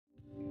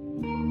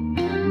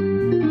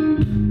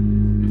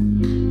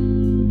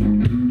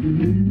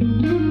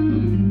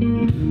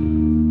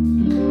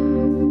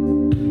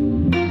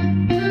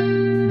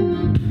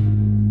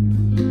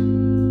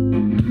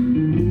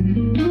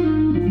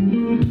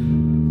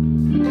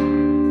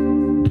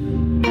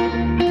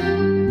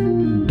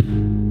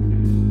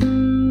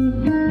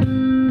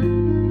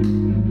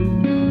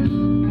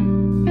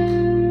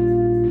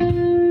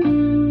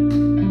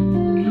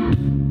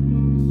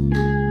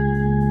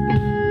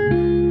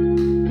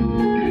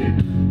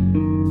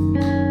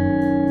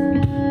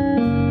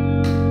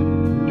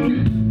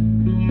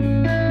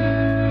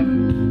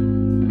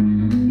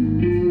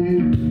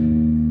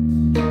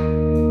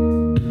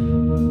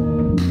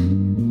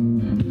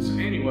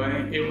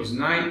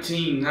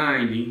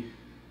1990.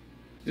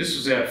 This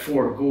was at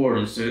Fort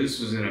Gordon, so this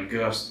was in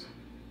Augusta,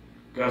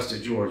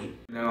 Georgia.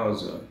 And I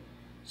was a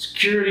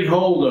security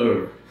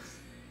holdover.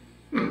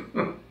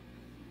 It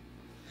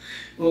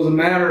was a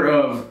matter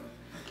of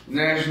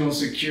national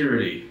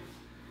security.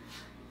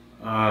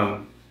 I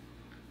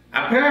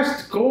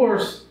passed the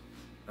course.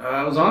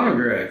 I was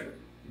undergraduate,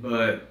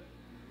 but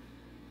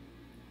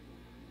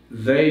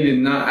I did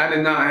not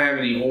have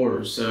any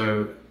orders,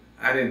 so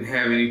I didn't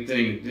have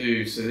anything to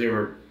do.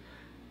 So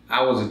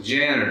I was a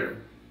janitor.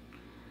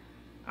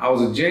 I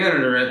was a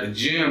janitor at the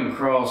gym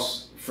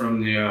across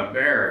from the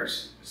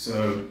barracks.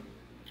 So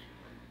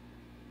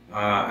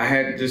I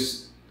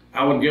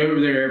would go over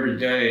there every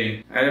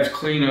day. I'd have to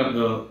clean up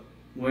the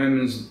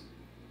men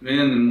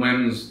and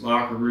women's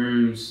locker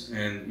rooms,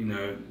 and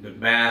the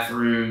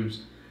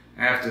bathrooms.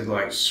 I have to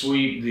like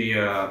sweep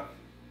the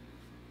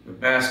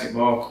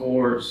basketball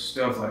courts,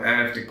 stuff like that. I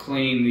have to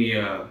clean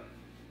the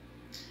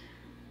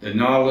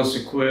Nautilus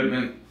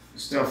equipment,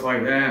 stuff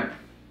like that.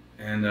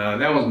 And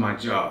that was my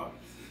job.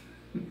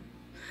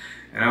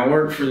 And I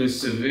worked for this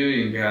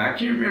civilian guy. I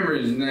can't remember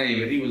his name,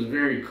 but he was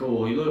very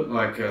cool. He looked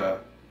a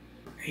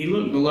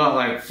lot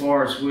like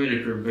Forrest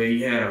Whitaker, but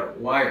he had a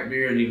white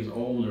beard. He was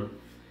older,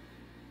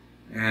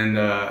 and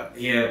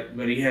he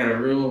had a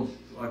real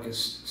a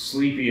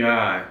sleepy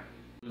eye.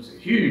 It was a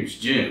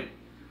huge gym.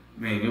 I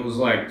mean, it was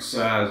like the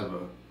size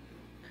of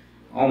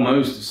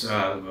almost the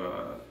size of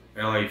a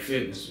LA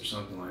Fitness or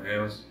something like that.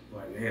 It was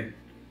like they had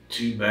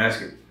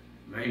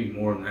maybe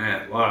more than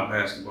that. A lot of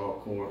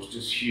basketball courts,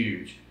 just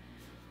huge.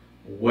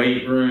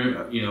 Weight room,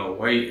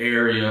 weight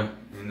area,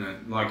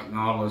 and like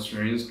Nautilus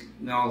rooms.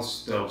 All this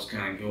stuff's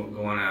kind of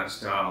going out of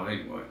style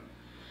anyway.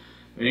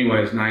 But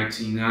anyway, it's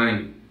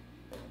 1990.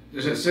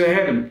 So they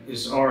had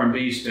this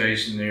R&B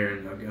station there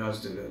in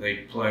Augusta that they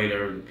played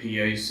over the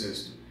PA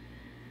system.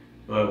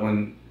 But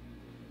when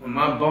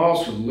my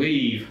boss would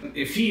leave,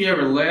 if he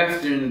ever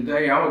left during the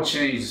day, I would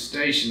change the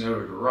station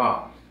over to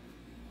rock.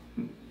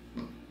 The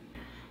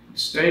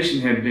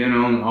station had been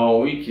on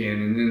all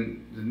weekend, and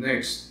then the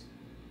next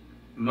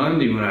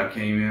Monday when I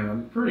came in,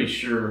 I'm pretty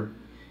sure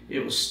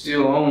it was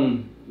still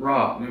on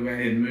rock.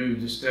 Nobody had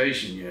moved the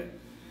station yet.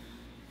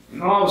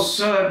 And all of a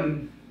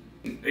sudden,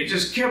 they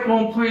just kept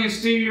on playing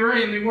Stevie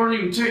Ray, and they weren't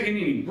even taking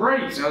any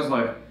breaks. I was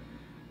like,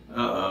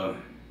 uh-oh,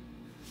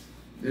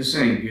 this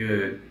ain't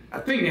good. I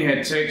think they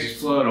had Texas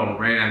Flood on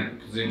random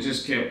because they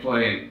just kept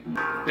playing.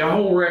 The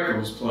whole record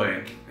was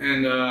playing.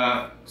 And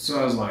so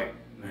I was like,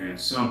 man,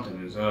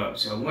 something is up.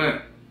 So I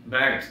went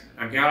back,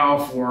 I got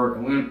off work,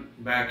 I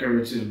went back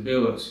over to the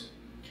billets.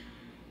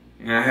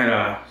 And I had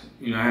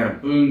a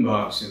boom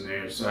box in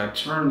there, so I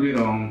turned it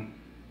on.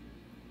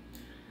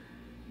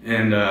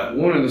 And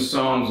one of the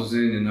songs was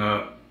ending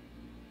up,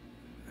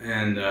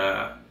 and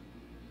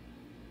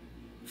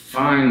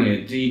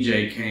finally a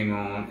DJ came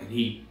on, and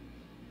he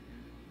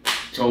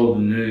told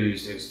the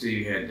news that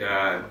Stevie had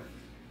died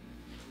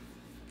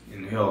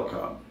in the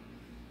helicopter.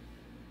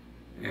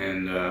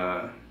 And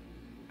I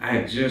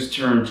had just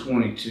turned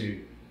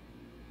 22.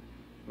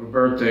 My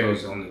birthday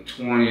was on the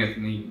 20th,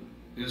 and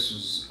this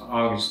was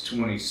August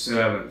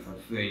 27th, I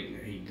think,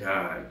 that he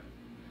died.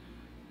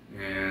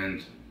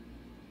 And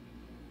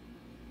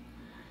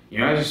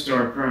I just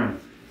started crying.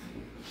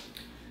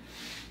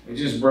 It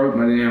just broke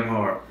my damn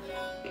heart.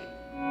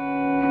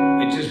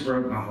 It just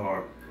broke my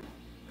heart.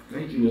 I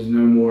think he was no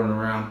more than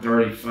around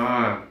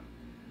 35,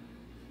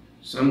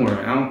 somewhere.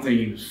 I don't think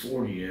he was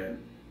 40 yet.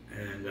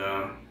 And,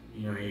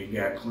 he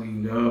got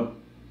cleaned up,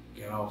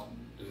 got off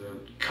the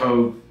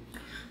coat.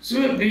 So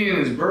it being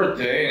his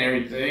birthday and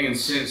everything, and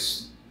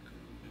since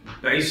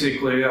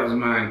basically that was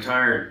my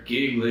entire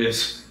gig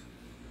list,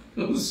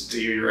 it was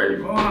Stevie Ray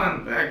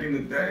Vaughan back in the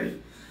day.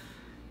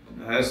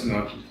 That's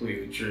not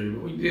completely true,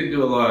 but we did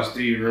do a lot of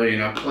Stevie Ray,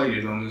 and I played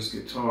it on this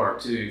guitar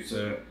too,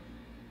 so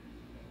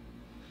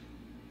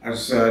I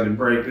decided to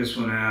break this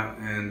one out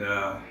and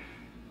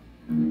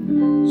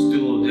just do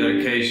a little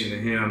dedication to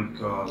him,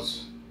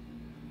 because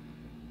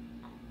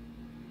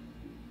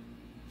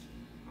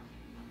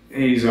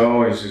he's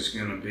always just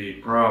going to be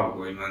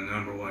probably my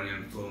 #1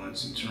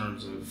 influence in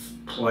terms of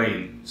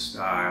playing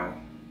style.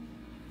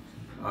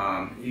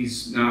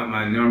 He's not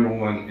my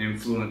 #1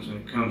 influence when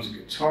it comes to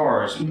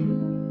guitars.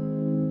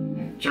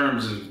 In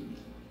terms of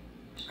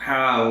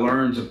how I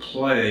learned to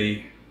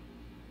play,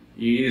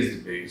 he is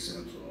the biggest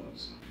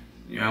influence.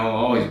 I'll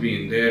always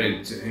be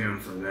indebted to him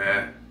for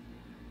that.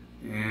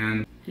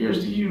 And here's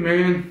to you,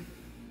 man.